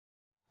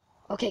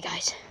Okay,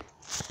 guys,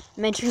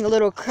 I'm entering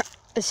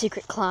a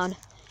secret clown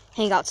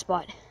hangout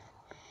spot.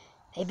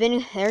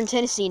 They're in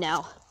Tennessee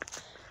now.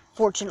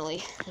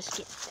 Fortunately, let's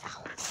get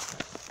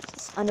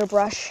this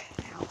underbrush.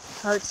 Ow,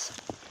 hurts.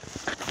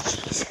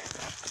 Jeez,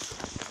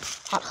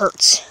 that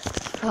hurts.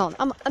 Oh,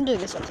 I'm doing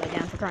this upside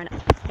down for crying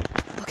out.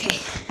 Okay,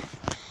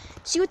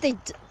 see what they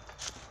do.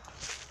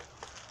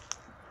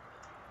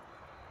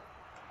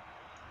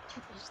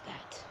 What was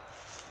that?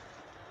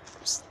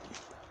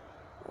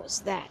 What was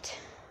that?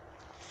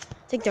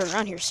 I think they're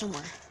around here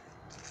somewhere.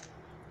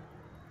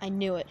 I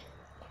knew it.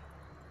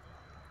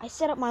 I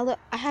set up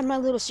I had my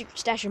little secret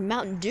stash of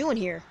Mountain Dew in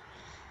here.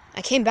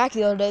 I came back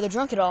the other day, they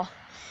drunk it all,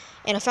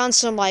 and I found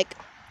some, like,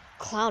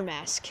 clown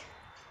mask.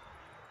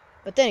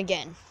 But then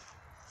again,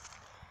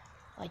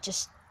 like,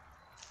 just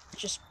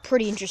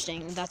pretty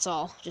interesting, that's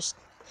all.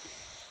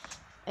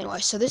 Anyway,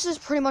 so this is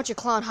pretty much a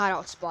clown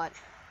hideout spot.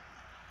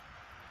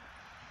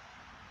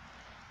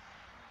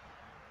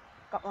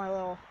 Got my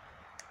little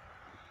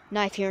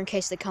knife here in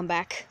case they come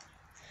back.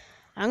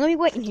 I'm gonna be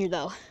waiting here,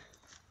 though.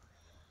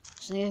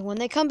 So when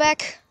they come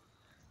back,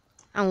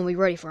 I'm gonna be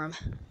ready for them.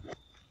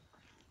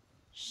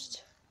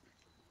 It's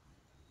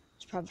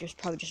probably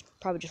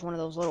just one of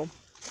those little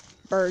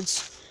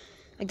birds.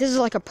 Like, this is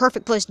like a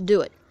perfect place to do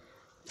it.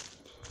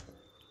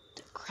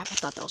 Crap, I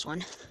thought that was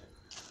one.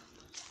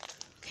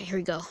 Okay, here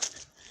we go.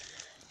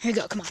 Here we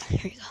go, come on,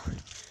 here you go.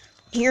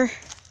 Here.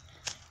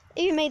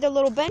 They even made their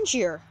little bench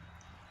here.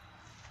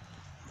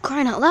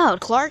 Crying out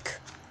loud, Clark.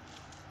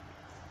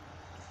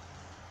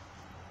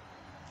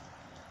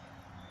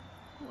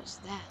 What was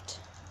that?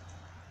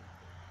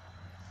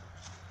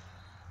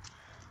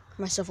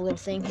 Myself a little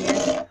thing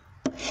here.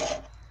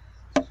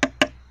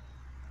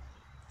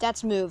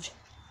 That's moved.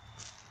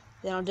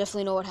 Then I'll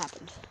definitely know what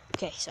happened.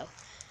 Okay, so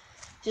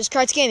this is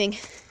Kites Gaming.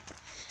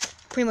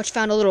 Pretty much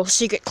found a little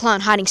secret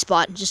clown hiding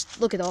spot.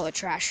 Just look at all the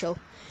trash. So,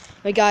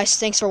 hey guys,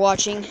 thanks for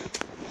watching.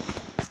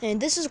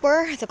 And this is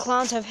where the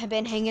clowns have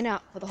been hanging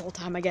out for the whole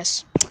time, I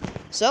guess.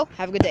 So,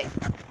 have a good day.